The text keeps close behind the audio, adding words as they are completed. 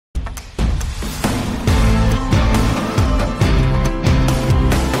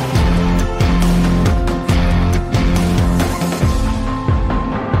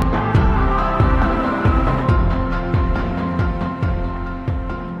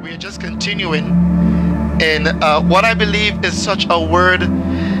we're just continuing in what I believe is such a word.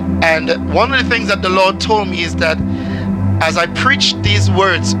 And one of the things that the Lord told me is that as I preach these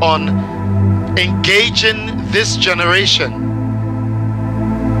words on engaging this generation,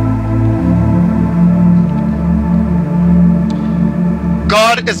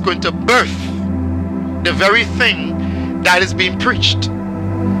 God is going to birth the very thing that is being preached.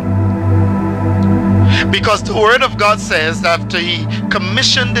 Because the word of God says that after he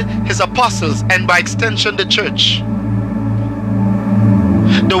commissioned his apostles and by extension the church,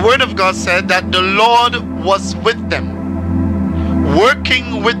 the word of God said that the Lord was with them,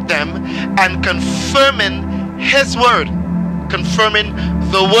 working with them and confirming his word, confirming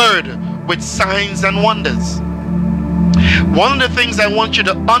the word with signs and wonders. One of the things I want you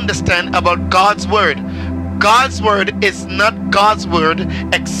to understand about God's word is not God's word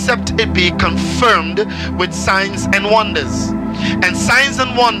except it be confirmed with signs and wonders. And signs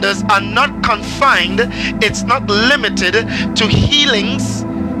and wonders are not confined, it's not limited to healings,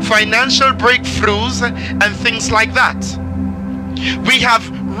 financial breakthroughs and things like that. We have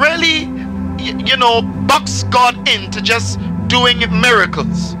really, boxed God into just doing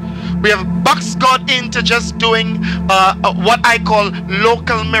miracles. We have boxed God into just doing what I call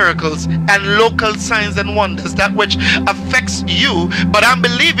local miracles and local signs and wonders, that which affects you. But I'm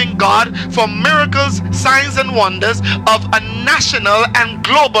believing God for miracles, signs and wonders of a national and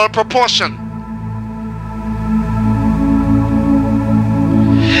global proportion.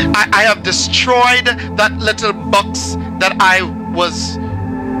 I have destroyed that little box that I was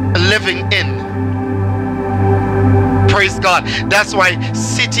living in. Praise God. That's why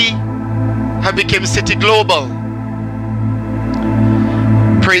City have become City Global.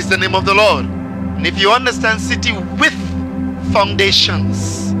 Praise the name of the Lord. And if you understand City with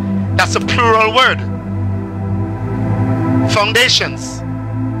foundations, that's a plural word. Foundations.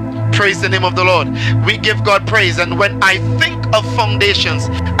 Praise the name of the Lord. We give God praise. And when I think of foundations,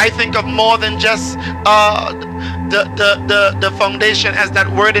 I think of more than just the foundation, as that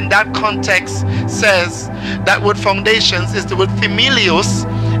word in that context says. That word foundations is the word themelios,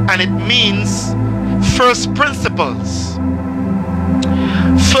 and it means first principles.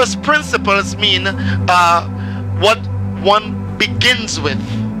 First principles mean what one begins with.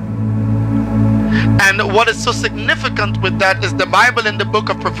 And what is so significant with that is the Bible in the book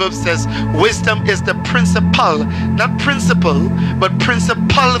of Proverbs says wisdom is the principal, not principle, but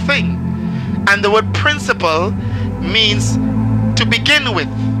principal thing. And the word principle means to begin with,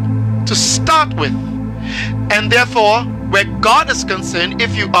 to start with. And therefore, where God is concerned,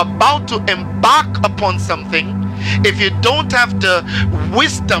 if you're about to embark upon something, if you don't have the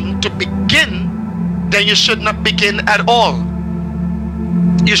wisdom to begin, then you should not begin at all.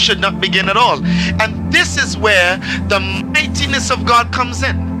 You should not begin at all. And this is where the mightiness of God comes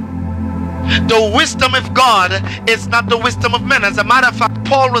in. The wisdom of God is not the wisdom of men. As a matter of fact,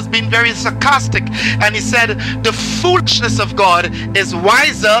 Paul was being very sarcastic, and he said the foolishness of God is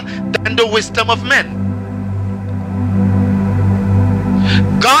wiser than the wisdom of men.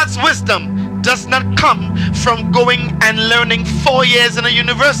 God's wisdom does not come from going and learning 4 years in a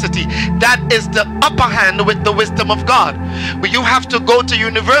university. That is the upper hand with the wisdom of God. But you have to go to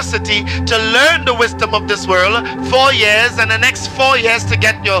university to learn the wisdom of this world, 4 years, and the next 4 years to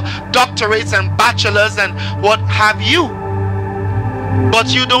get your doctorates and bachelors and what have you.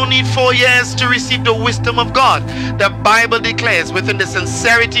 But you don't need 4 years to receive the wisdom of God. The Bible declares within the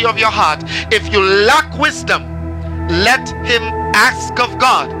sincerity of your heart, if you lack wisdom, let him ask of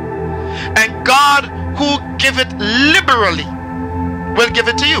God. And God, who giveth liberally, will give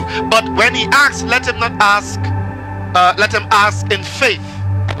it to you. But when he asks, let him not ask, let him ask in faith.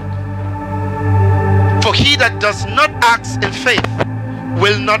 For he that does not ask in faith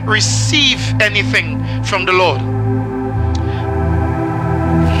will not receive anything from the Lord.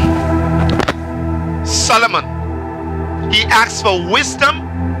 Solomon, he asked for wisdom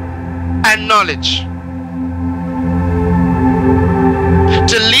and knowledge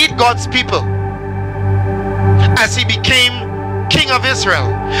to lead God's people as he became king of Israel.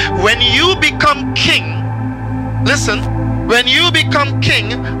 When you become king, listen, when you become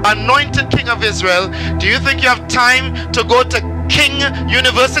king, anointed king of Israel, do you think you have time to go to King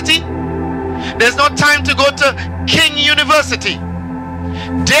University? There's no time to go to King University.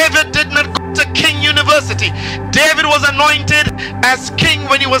 David did not go to King University. David was anointed as king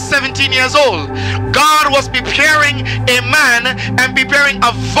when he was 17 years old. God was preparing a man and preparing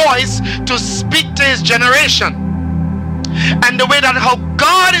a voice to speak to his generation. And the way that how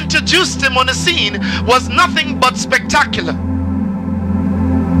God introduced him on the scene was nothing but spectacular.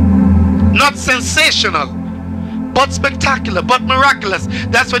 Not sensational, but spectacular, but miraculous.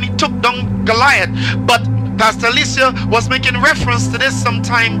 That's when he took down Goliath. But Pastor Alicia was making reference to this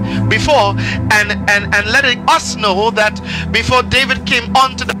sometime before, and letting us know that before David came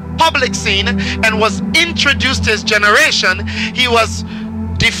onto the public scene and was introduced to his generation, he was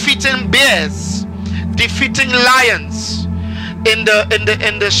defeating bears, defeating lions in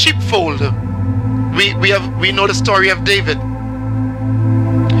the sheepfold. We know the story of David.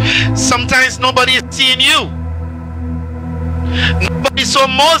 Sometimes nobody is seeing you. Nobody saw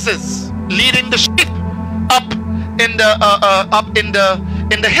Moses leading the sheep up in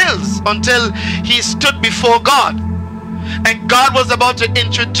the hills until he stood before God, and God was about to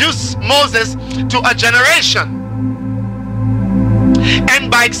introduce Moses to a generation, and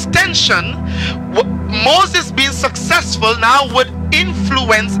by extension, Moses being successful now would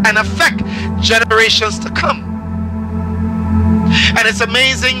influence and affect generations to come. And it's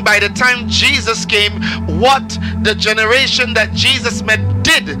amazing, by the time Jesus came, what the generation that Jesus met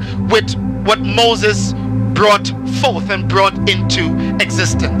did with what Moses brought forth and brought into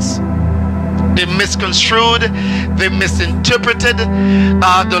existence. They misconstrued, they misinterpreted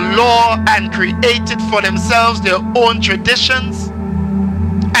the law and created for themselves their own traditions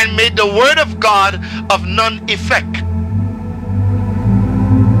and made the word of God of none effect.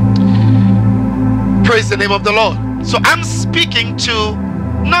 Praise the name of the Lord. So I'm speaking to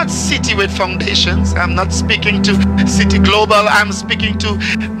not City with Foundations. I'm not speaking to City Global. I'm speaking to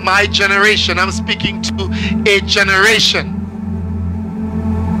my generation. I'm speaking to a generation.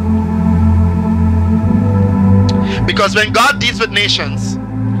 Because when God deals with nations,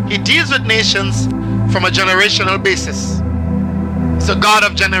 he deals with nations from a generational basis. It's a God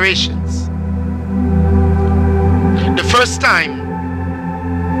of generations. The first time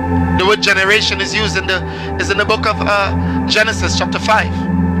the word generation is used in the book of Genesis chapter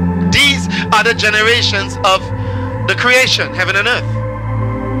 5. These are the generations of the creation, heaven and earth.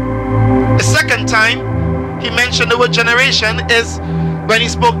 The second time he mentioned the word generation is when he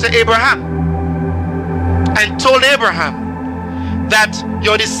spoke to Abraham and told Abraham that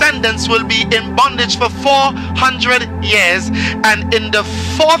your descendants will be in bondage for 400 years, and in the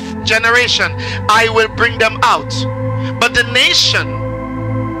 4th generation I will bring them out. But the nation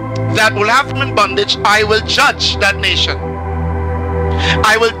that will have them in bondage, I will judge that nation.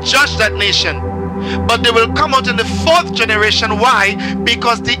 I will judge that nation. But they will come out in the 4th generation. Why?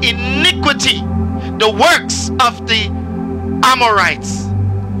 Because the iniquity, the works of the Amorites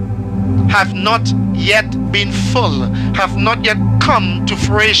have not yet been full, have not yet come to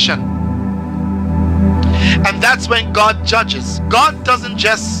fruition. And that's when God judges. God doesn't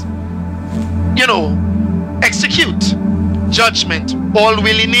just, execute judgment all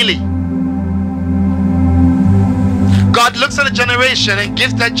willy-nilly. God looks at a generation and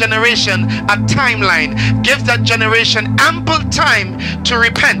gives that generation a timeline, gives that generation ample time to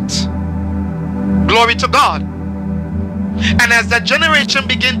repent. Glory to God. And as that generation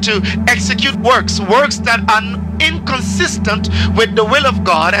begin to execute works that are inconsistent with the will of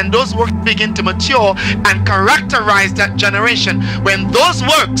God, and those works begin to mature and characterize that generation, when those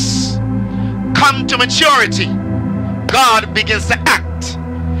works come to maturity, God begins to act,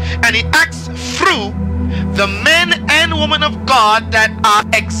 and he acts through the men and women of God that are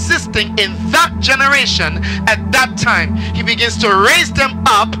existing in that generation at that time. He begins to raise them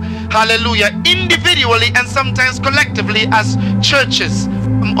up, hallelujah, individually and sometimes collectively as churches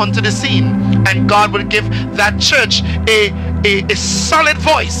onto the scene, and God will give that church a solid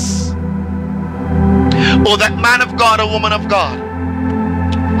voice, or that man of God or woman of God.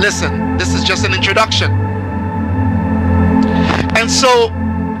 Listen, this is just an introduction. And so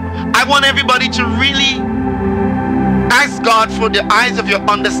I want everybody to really ask God for the eyes of your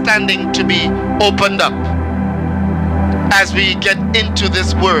understanding to be opened up as we get into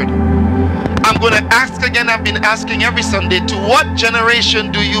this word. I'm going to ask again, I've been asking every Sunday, to what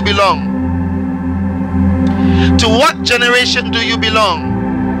generation do you belong? To what generation do you belong?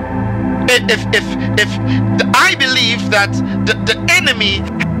 I believe that the enemy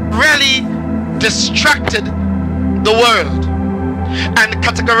really distracted the world and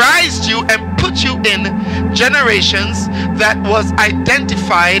categorized you and put you in generations that was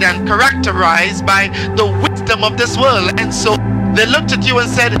identified and characterized by the wisdom of this world. And so they looked at you and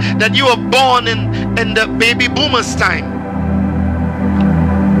said that you were born in the baby boomers time.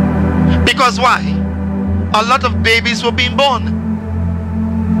 Because why? A lot of babies were being born,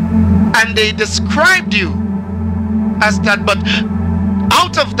 and they described you as that. But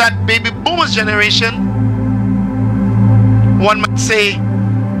out of that baby boomers generation, one might say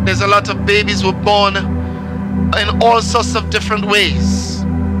there's a lot of babies who were born in all sorts of different ways.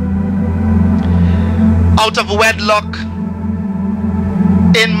 out of wedlock,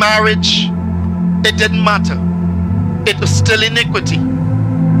 in marriage, it didn't matter. It was still iniquity.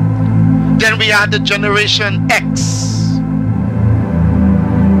 Then we had the generation X.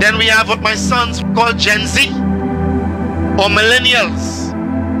 Then we have what my sons call Gen Z or millennials.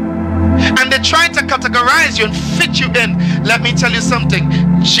 And they try to categorize you and fit you in. Let me tell you something.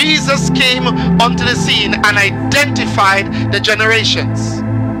 Jesus came onto the scene and identified the generations.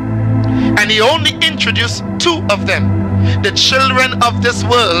 And he only introduced two of them. The children of this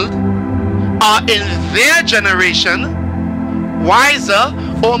world are in their generation wiser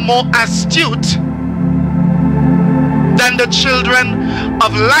or more astute than the children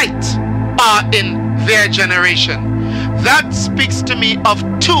of light are in their generation. That speaks to me of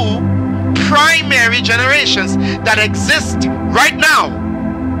two primary generations that exist right now.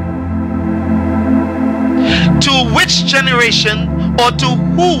 To which generation or to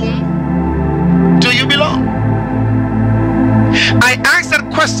whom do you belong? I ask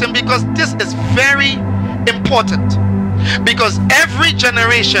that question because this is very important. Because every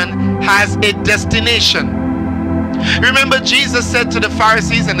generation has a destination. Remember, Jesus said to the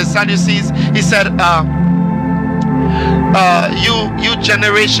Pharisees and the Sadducees, he said, you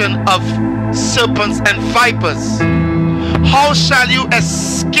generation of serpents and vipers, how shall you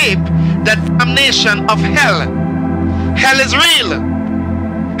escape the damnation of hell? Hell is real.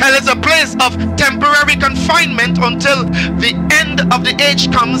 Hell is a place of temporary confinement until the end of the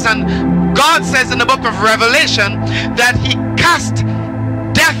age comes, and God says in the book of Revelation that he cast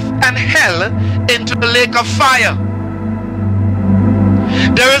death and hell into the lake of fire.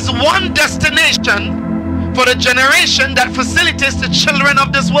 There is one destination for the generation that facilitates the children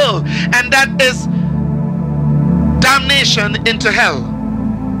of this world, and that is damnation into hell.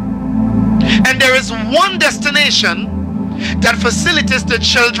 And there is one destination that facilitates the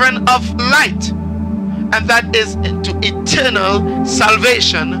children of light, and that is into eternal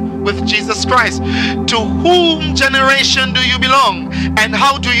salvation with Jesus Christ. To whom generation do you belong, and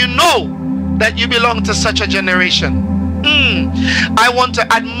how do you know that you belong to such a generation? I want to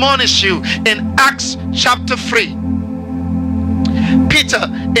admonish you in Acts chapter 3. Peter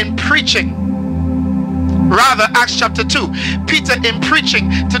in preaching, rather Acts chapter 2, Peter in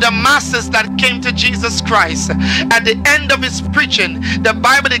preaching to the masses that came to Jesus Christ. At the end of his preaching, the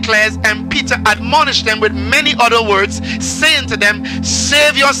Bible declares, and Peter admonished them with many other words, saying to them,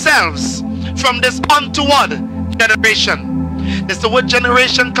 save yourselves from this untoward generation. This the word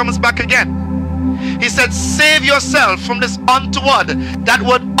generation comes back again. He said, save yourself from this untoward. That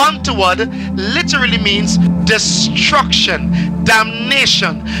word untoward literally means destruction,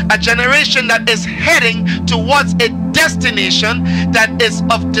 damnation. A generation that is heading towards a destination that is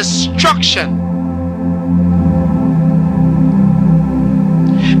of destruction.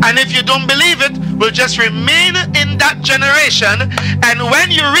 And if you don't believe it, we'll just remain in that generation, and when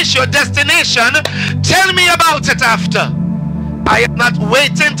you reach your destination, tell me about it after. I am not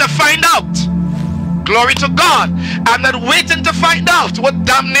waiting to find out. Glory to God. I'm not waiting to find out what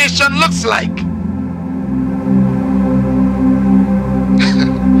damnation looks like.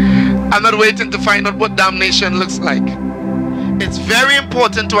 I'm not waiting to find out what damnation looks like. It's very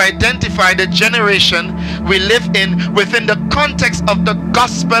important to identify the generation we live in within the context of the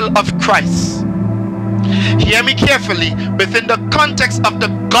gospel of Christ. Hear me carefully. Within the context of the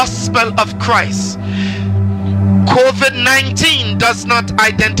gospel of Christ, COVID-19 does not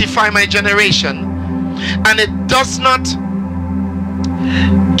identify my generation, and it does not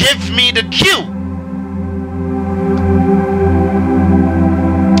give me the cue.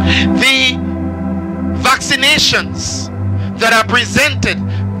 The vaccinations that are presented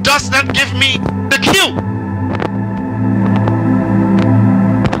does not give me the cue.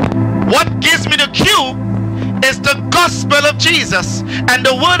 What gives me the cue is the gospel of Jesus and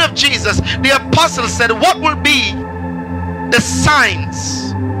the word of Jesus. The apostle said, what will be the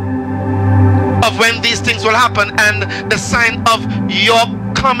signs of when these things will happen, and the sign of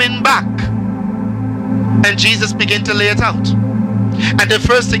your coming back? And Jesus began to lay it out. And the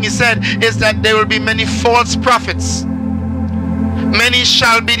first thing he said is that there will be many false prophets. Many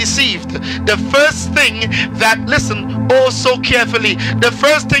shall be deceived. The first thing that, listen oh so carefully, the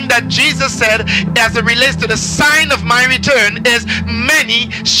first thing that Jesus said as it relates to the sign of my return is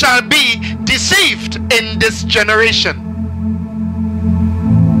many shall be deceived in this generation.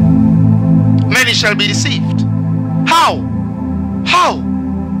 Many shall be deceived. How? How?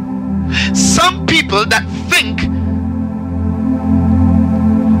 Some people that think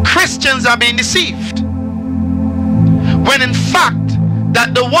Christians are being deceived, when in fact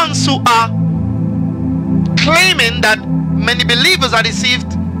that the ones who are claiming that many believers are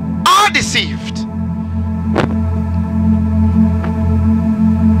deceived.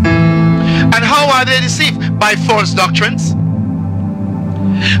 are they deceived? By false doctrines.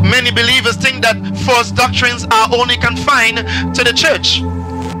 Many believers think that false doctrines are only confined to the church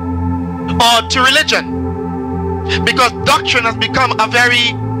or to religion, because doctrine has become a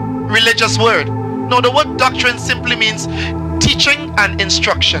very religious word. No, the word doctrine simply means teaching and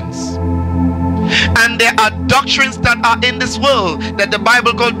instructions. And there are doctrines that are in this world that the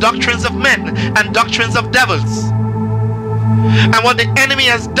Bible calls doctrines of men and doctrines of devils. And what the enemy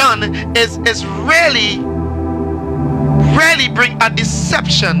has done is really bring a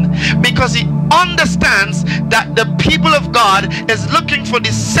deception, because he understands that the people of God is looking for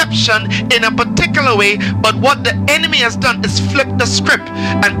deception in a particular way. But what the enemy has done is flip the script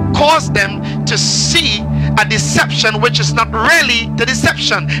and cause them to see a deception which is not really the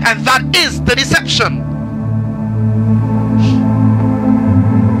deception, and that is the deception.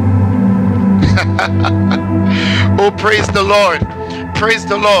 Oh, praise the Lord, praise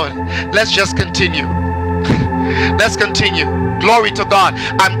the Lord. Let's just continue. Let's continue. Glory to God.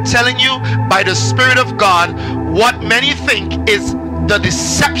 I'm telling you by the Spirit of God, what many think is the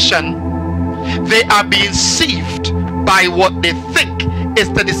deception, they are being deceived by what they think is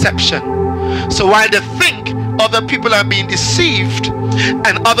the deception. So while they think other people are being deceived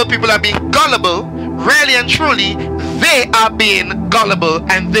and other people are being gullible, really and truly they are being gullible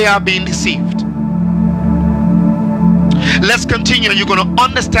and they are being deceived. Let's continue. You're going to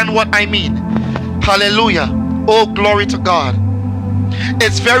understand what I mean. Hallelujah. Oh, glory to God.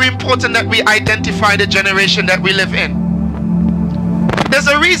 It's very important that we identify the generation that we live in. There's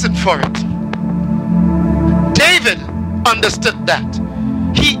a reason for it. David understood that.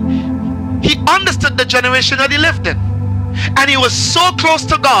 He understood the generation that he lived in, and he was so close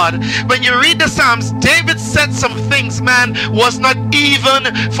to God. When you read the Psalms, David said some things, man, was not even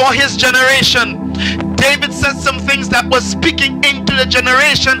for his generation. David said some things that was speaking into the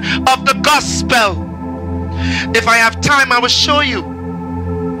generation of the gospel. If I have time, I will show you.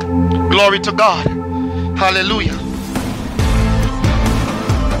 Glory to God. Hallelujah.